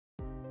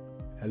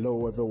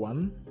Hello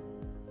everyone,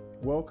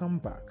 welcome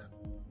back.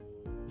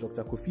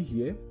 Dr. Kofi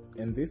here,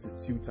 and this is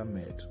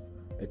TutorMed,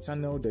 a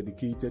channel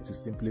dedicated to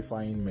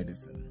simplifying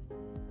medicine.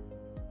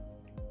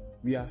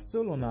 We are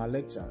still on our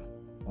lecture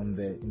on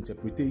the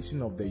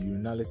interpretation of the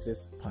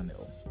urinalysis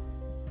panel.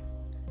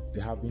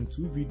 There have been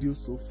 2 videos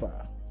so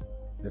far,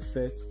 the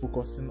first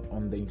focusing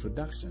on the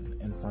introduction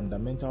and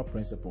fundamental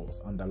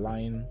principles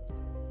underlying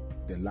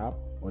the lab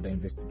or the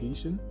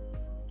investigation,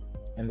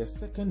 and the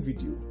second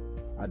video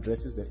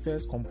addresses the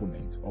first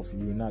component of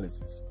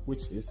urinalysis,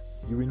 which is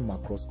urine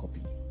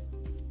macroscopy.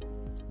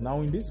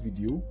 Now in this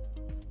video,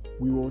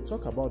 we will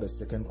talk about the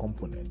second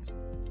component,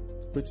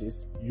 which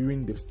is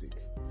urinedipstick,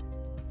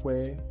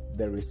 where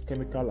there is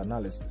chemical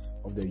analysis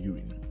of the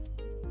urine.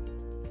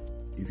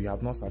 If you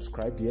have not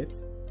subscribed yet,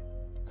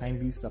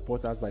 kindly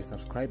support us by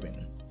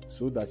subscribing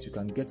so that you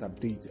can get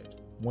updated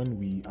when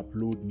we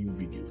upload new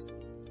videos.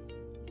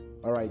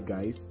 Alright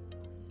guys,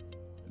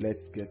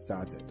 let's get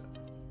started.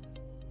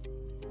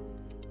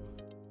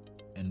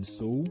 And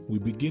so we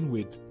begin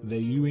with the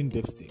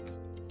urinedipstick.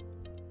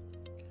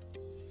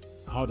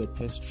 How the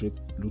test strip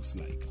looks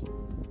like.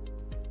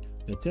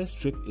 The test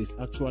strip is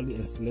actually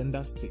a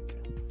slender stick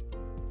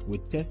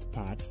with test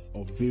parts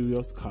of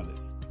various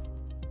colors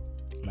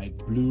like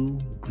blue,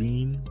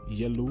 green,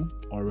 yellow,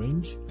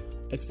 orange,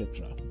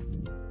 etc.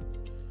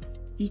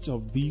 Each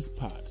of these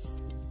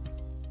parts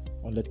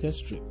on the test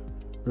strip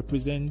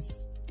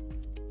represents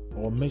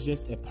or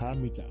measures a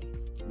parameter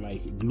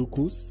like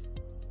glucose,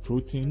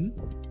 protein,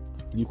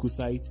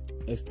 leucocyte,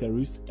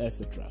 esterase,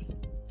 etc.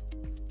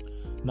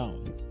 Now,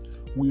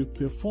 we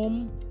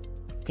perform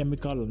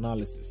chemical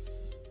analysis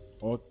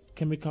or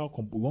we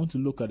want to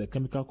look at the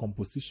chemical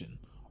composition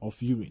of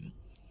urine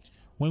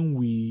when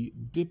we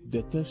dip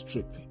the test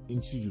strip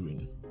into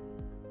urine.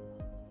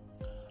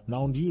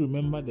 Now, do you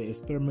remember the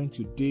experiment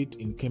you did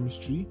in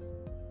chemistry?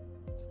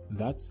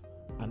 That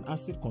an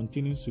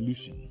acid-containing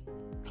solution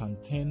can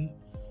turn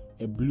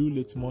a blue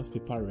litmus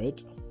paper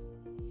red.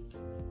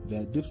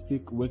 The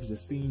dipstick works the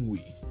same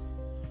way.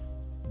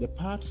 The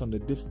parts on the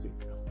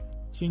dipstick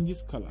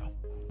changes color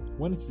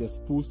when it is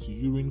exposed to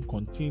urine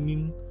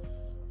containing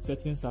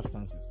certain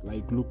substances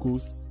like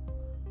glucose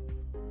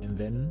and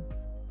then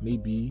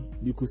maybe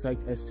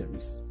leucocyte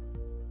esterase.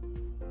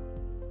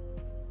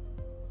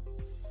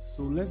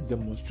 So let's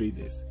demonstrate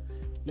this.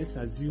 Let's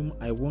assume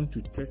I want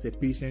to test a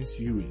patient's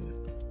urine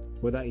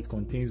whether it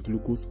contains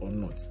glucose or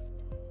not.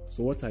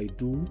 So what I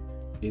do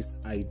is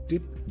I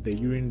dip the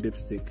urine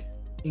dipstick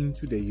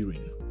into the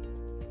urine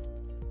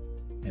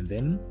and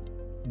then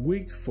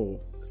wait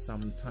for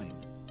some time.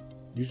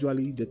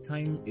 Usually the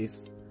time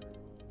is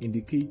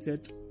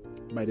indicated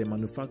by the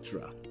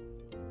manufacturer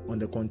on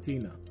the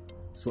container.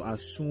 So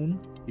as shown,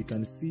 you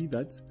can see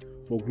that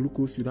for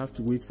glucose you'd have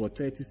to wait for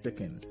 30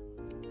 seconds.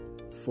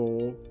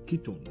 For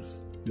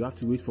ketones, you have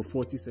to wait for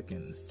 40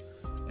 seconds.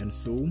 And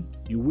so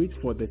you wait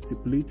for the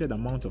stipulated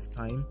amount of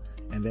time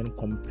and then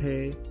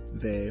compare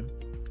the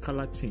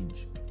color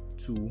change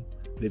to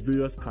the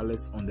various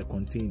colors on the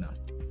container.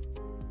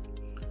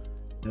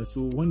 And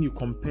so when you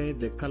compare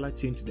the color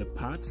change to the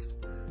parts,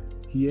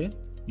 here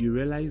you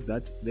realize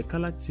that the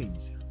color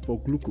change for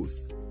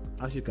glucose,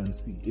 as you can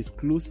see, is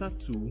closer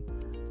to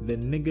the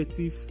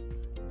negative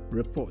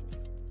report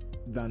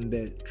than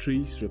the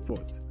trace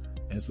report.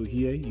 And so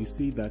here you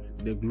see that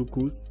the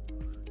glucose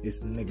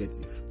is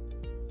negative.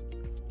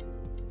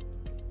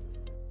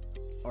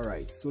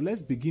 Alright, so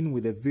let's begin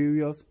with the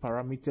various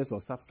parameters or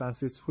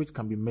substances which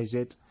can be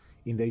measured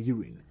in the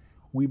urine.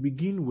 We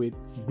begin with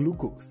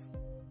glucose.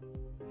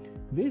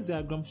 This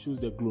diagram shows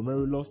the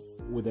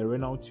glomerulus with the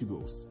renal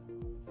tubules.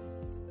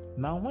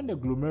 Now when the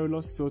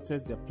glomerulus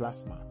filters the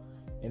plasma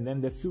and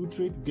then the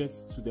filtrate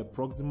gets to the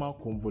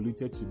proximal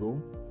convoluted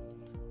tubule,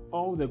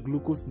 all the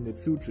glucose in the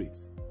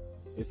filtrate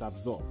is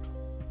absorbed.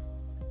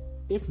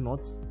 If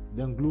not,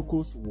 then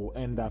glucose will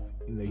end up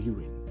in the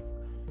urine.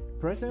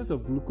 Presence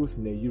of glucose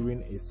in the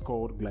urine is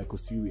called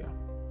Glycosuria.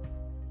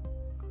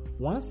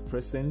 Once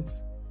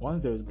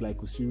there is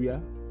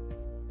Glycosuria,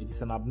 it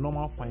is an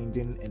abnormal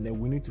finding, and then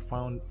we need to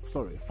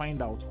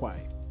find out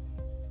why.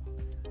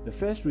 The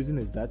first reason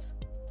is that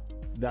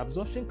the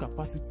absorption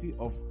capacity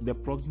of the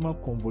proximal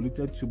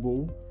convoluted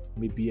tubule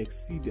may be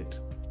exceeded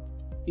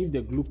if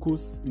the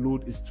glucose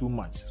load is too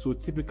much. So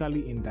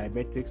typically in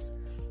diabetics,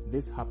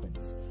 this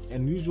happens.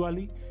 And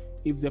usually,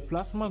 if the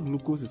plasma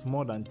glucose is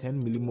more than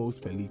 10 millimoles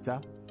per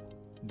liter,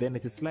 then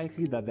it is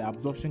likely that the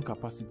absorption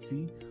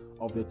capacity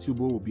of the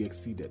tubule will be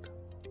exceeded.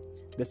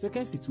 The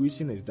second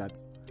situation is that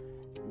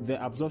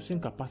the absorption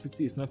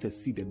capacity is not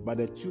exceeded, but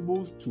the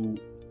tubules to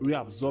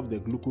reabsorb the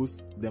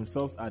glucose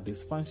themselves are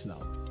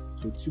dysfunctional.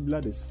 So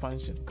tubular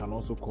dysfunction can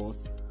also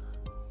cause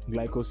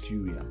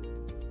glycosuria.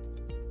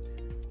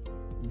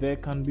 There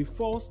can be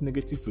false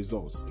negative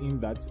results in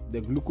that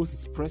the glucose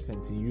is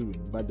present in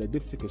urine, but the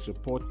dipstick is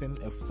reporting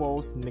a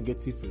false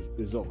negative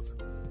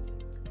result.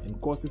 And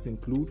causes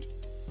include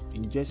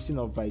ingestion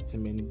of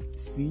vitamin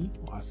C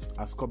or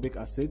ascorbic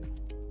acid.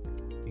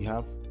 We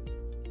have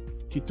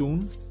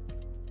ketones,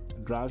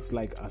 drugs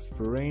like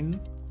aspirin,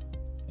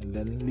 and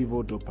then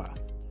levodopa.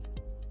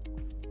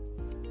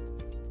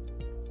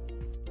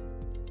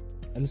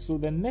 And so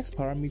the next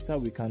parameter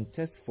we can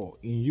test for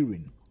in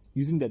urine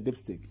using the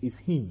dipstick is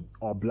heme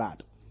or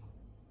blood.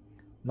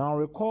 Now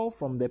recall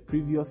from the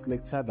previous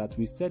lecture that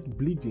we said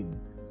bleeding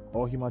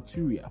or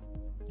hematuria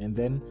and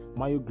then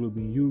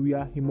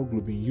myoglobinuria,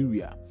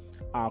 hemoglobinuria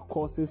are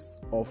causes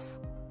of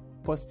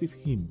positive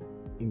heme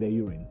in the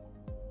urine.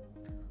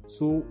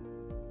 So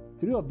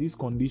 3 of these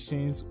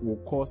conditions will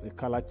cause a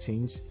color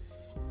change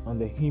on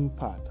the heme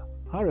part.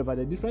 However,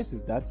 the difference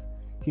is that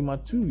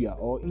hematuria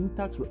or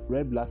intact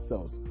red blood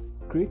cells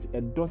create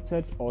a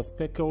dotted or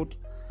speckled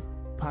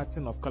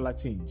pattern of color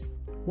change,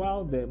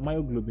 while the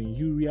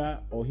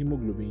myoglobinuria or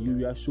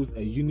hemoglobinuria shows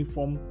a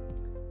uniform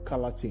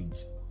color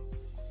change.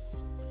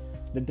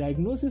 The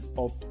diagnosis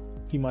of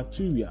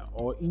hematuria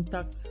or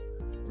intact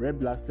red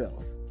blood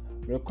cells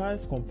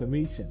requires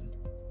confirmation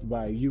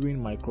by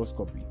urine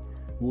microscopy.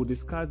 We will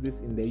discuss this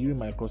in the urine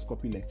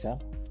microscopy lecture.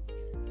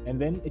 And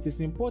then it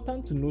is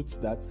important to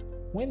note that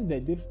when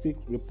the dipstick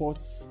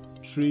reports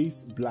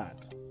trace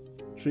blood,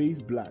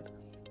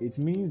 it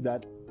means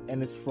that,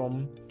 and it's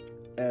from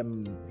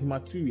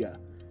hematuria,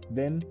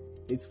 then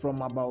it's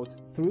from about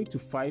 3 to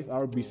 5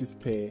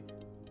 RBCs per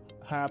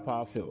higher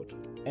power field.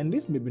 And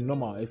this may be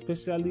normal,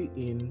 especially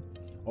in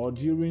or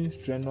during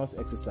strenuous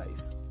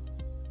exercise.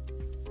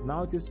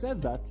 Now it is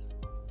said that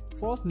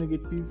false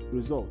negative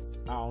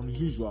results are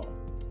unusual,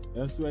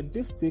 and so a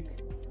dipstick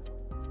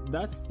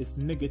that is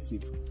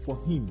negative for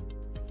heme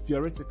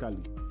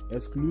theoretically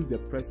excludes the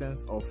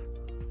presence of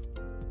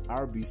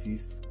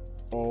RBCs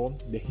or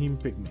the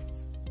heme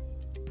pigment.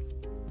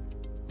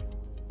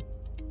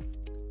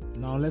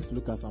 Now let's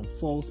look at some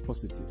false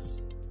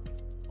positives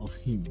of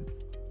heme.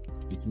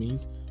 It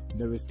means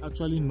there is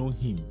actually no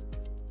heme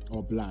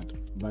or blood,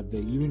 but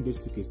the urine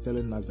dipstick is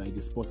telling us that it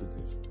is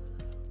positive.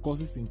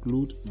 Causes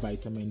include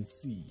vitamin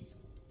C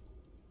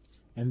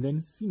and then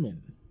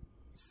semen.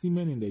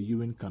 Semen in the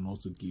urine can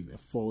also give a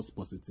false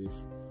positive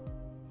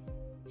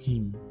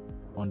heme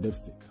on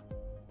dipstick.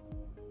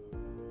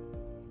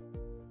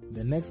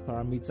 The next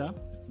parameter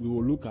we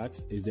will look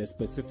at is the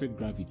specific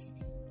gravity.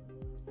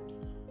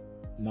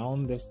 Now,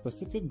 the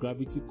specific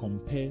gravity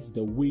compares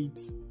the weight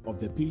of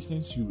the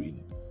patient's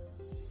urine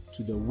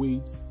to the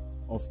weight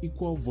of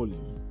equal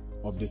volume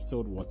of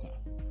distilled water.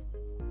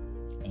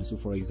 And so,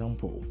 for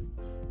example,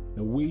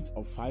 the weight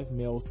of 5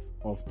 ml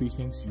of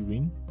patient's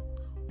urine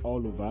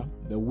all over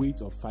the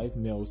weight of 5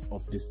 ml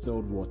of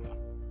distilled water.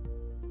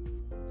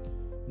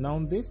 Now,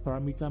 this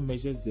parameter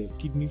measures the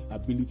kidney's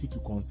ability to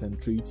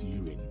concentrate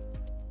urine,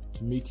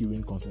 to make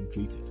urine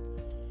concentrated.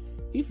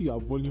 If you are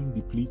volume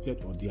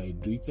depleted or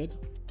dehydrated,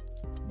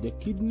 the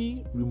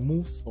kidney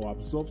removes or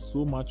absorbs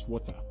so much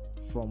water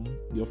from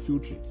your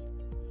filtrate,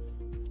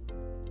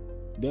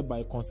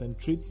 thereby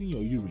concentrating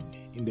your urine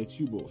in the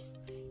tubules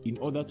in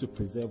order to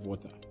preserve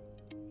water.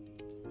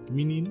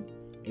 Meaning,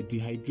 a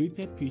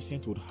dehydrated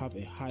patient would have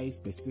a high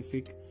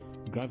specific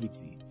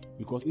gravity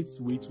because its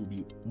weight will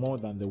be more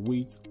than the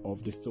weight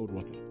of distilled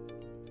water.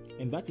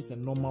 And that is a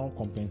normal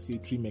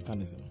compensatory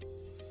mechanism.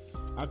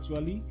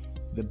 Actually,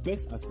 the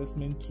best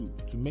assessment tool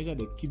to measure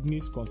the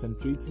kidney's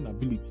concentrating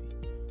ability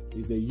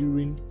is the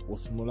urine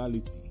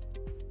osmolality.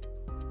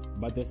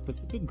 But the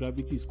specific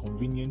gravity is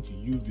convenient to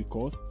use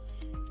because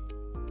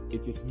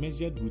it is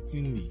measured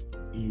routinely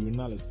in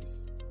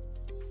urinalysis.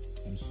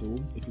 And so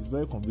it is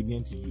very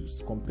convenient to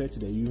use compared to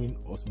the urine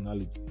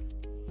osmolality.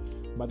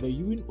 But the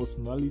urine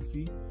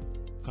osmolality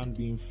can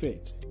be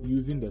inferred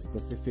using the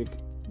specific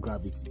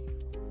gravity.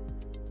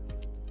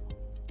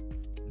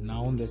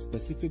 Now, the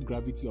specific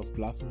gravity of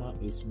plasma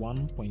is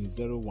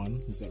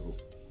 1.010,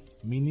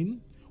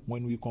 meaning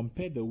when we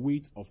compare the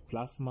weight of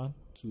plasma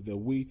to the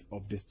weight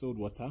of distilled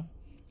water,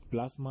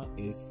 plasma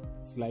is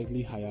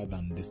slightly higher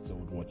than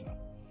distilled water.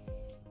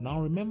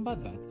 Now remember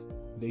that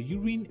the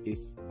urine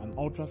is an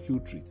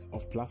ultrafiltrate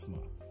of plasma,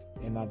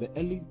 and at the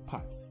early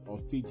parts or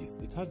stages,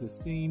 it has the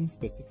same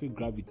specific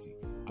gravity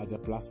as the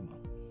plasma.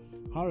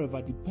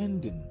 However,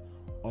 depending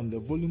on the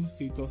volume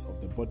status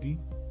of the body,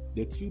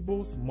 the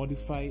tubules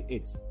modify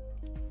it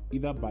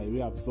either by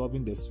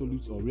reabsorbing the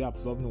solutes or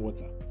reabsorbing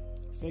water,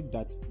 such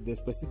that the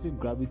specific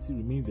gravity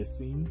remains the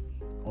same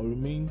or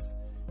remains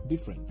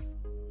different.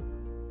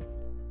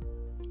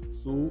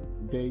 So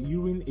the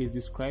urine is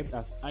described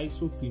as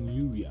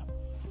isothinuria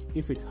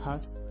if it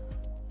has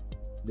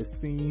the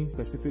same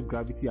specific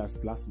gravity as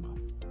plasma,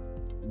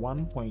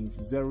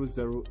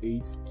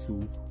 1.008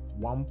 to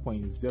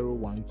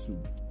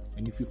 1.012.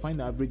 And if you find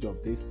the average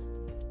of this,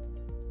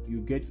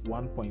 you get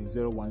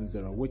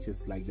 1.010, which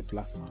is like the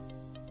plasma.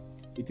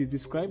 It is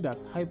described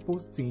as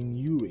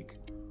hypostenuric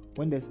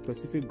when the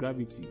specific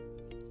gravity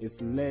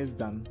is less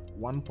than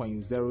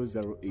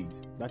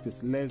 1.008, that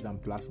is less than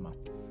plasma.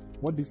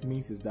 What this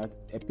means is that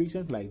a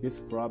patient like this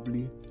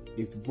probably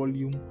is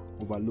volume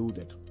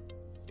overloaded.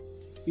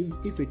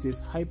 If it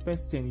is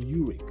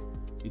hyperstenuric,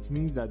 it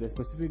means that the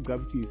specific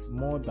gravity is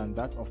more than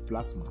that of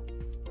plasma,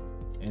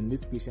 and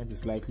this patient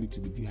is likely to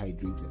be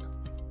dehydrated.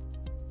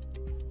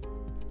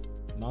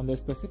 Now, the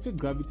specific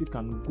gravity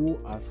can go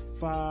as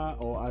far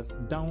or as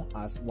down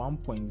as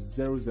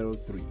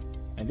 1.003,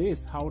 and this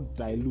is how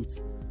dilute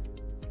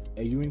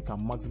a urine can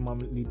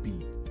maximally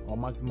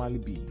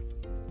be.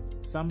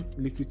 Some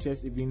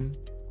literatures even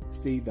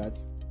say that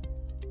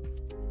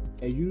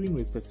a urine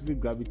with specific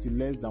gravity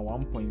less than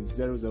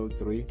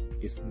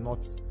 1.003 is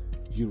not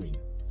urine.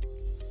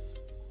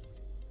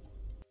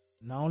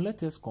 Now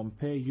let us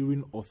compare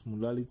urine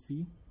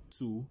osmolality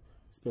to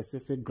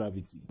specific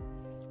gravity.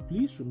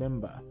 Please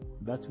remember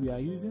that we are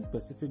using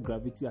specific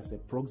gravity as a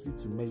proxy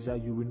to measure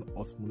urine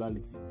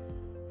osmolality,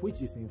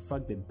 which is in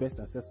fact the best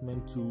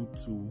assessment tool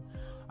to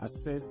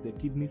assess the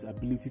kidney's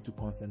ability to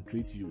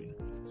concentrate urine.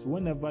 So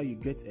whenever you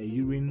get a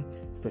urine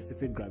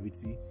specific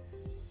gravity,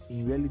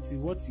 in reality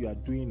what you are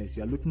doing is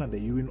you are looking at the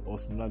urine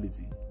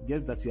osmolality,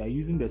 just that you are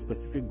using the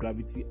specific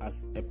gravity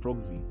as a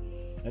proxy.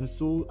 And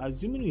so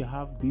assuming you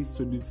have these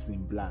solids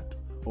in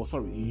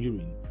in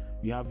urine,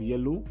 you have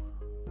yellow,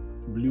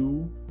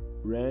 blue,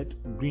 red,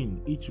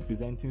 green, each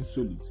representing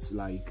solids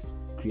like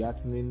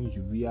creatinine,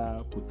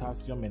 urea,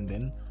 potassium, and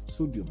then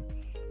sodium.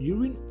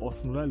 Urine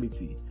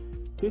osmolality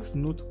takes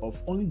note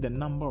of only the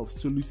number of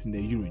solids in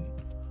the urine,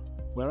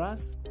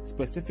 whereas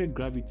specific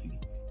gravity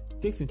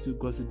takes into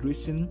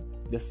consideration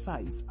the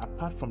size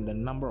apart from the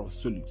number of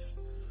solids.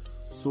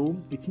 So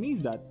it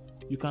means that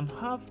you can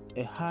have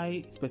a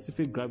high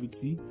specific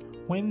gravity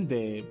when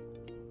the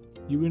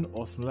urine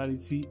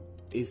osmolality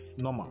is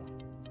normal.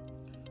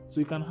 So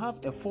you can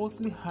have a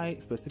falsely high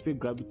specific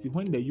gravity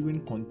when the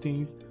urine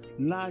contains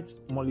large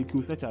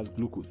molecules such as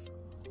glucose.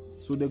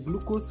 So the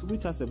glucose,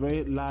 which has a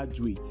very large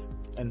weight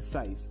and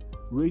size,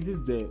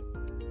 raises the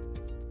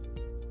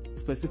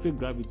specific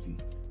gravity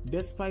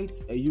despite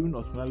a urine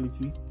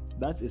osmolality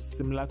that is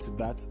similar to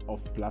that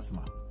of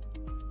plasma.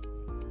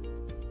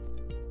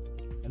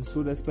 And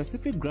so the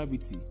specific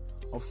gravity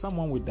of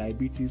someone with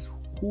diabetes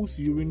whose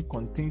urine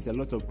contains a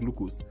lot of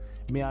glucose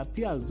may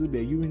appear as though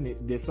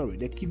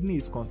the kidney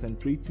is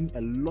concentrating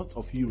a lot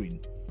of urine.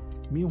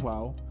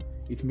 Meanwhile,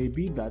 it may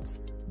be that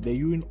the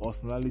urine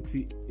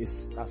osmolality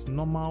is as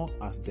normal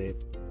as the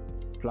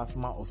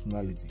plasma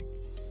osmolality.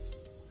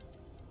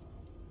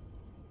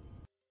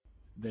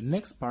 The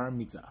next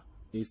parameter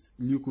is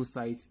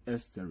leukocyte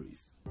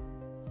esterase.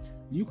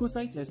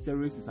 Leukocyte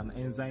esterase is an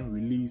enzyme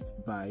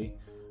released by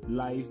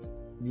lysed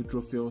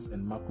neutrophils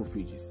and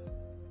macrophages,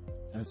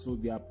 and so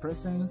their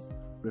presence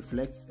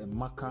reflects a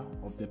marker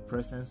of the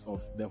presence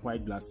of the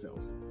white blood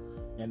cells.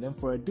 And then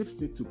for a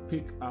dipstick to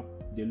pick up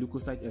the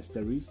leukocyte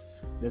esterase,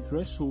 the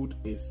threshold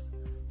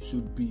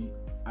should be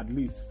at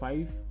least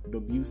 5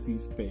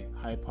 WCs per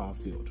high power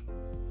field.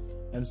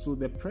 And so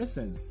the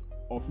presence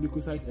of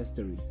leukocyte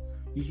esterase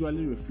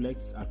usually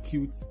reflects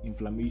acute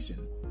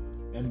inflammation,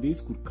 and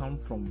this could come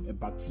from a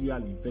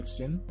bacterial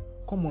infection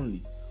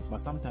commonly, but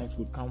sometimes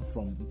would come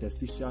from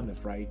interstitial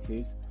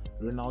nephritis,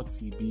 renal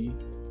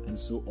TB, and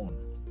so on.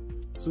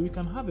 So you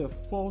can have a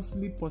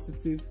falsely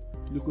positive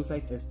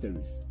leukocyte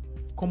esterase,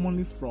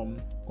 commonly from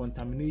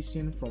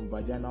contamination from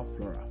vaginal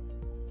flora.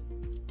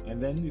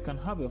 And then you can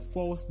have a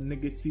false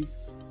negative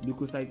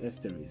leukocyte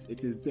esterase.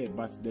 It is there,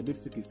 but the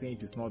dipstick is saying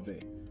it is not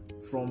there.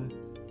 From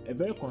a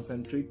very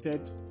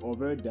concentrated or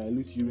very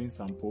dilute urine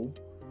sample,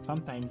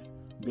 sometimes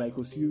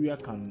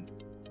Glycosuria can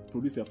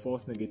produce a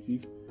false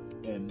negative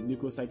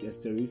leukocyte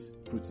esterase,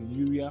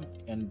 proteinuria,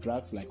 and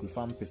drugs like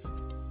rifampicin.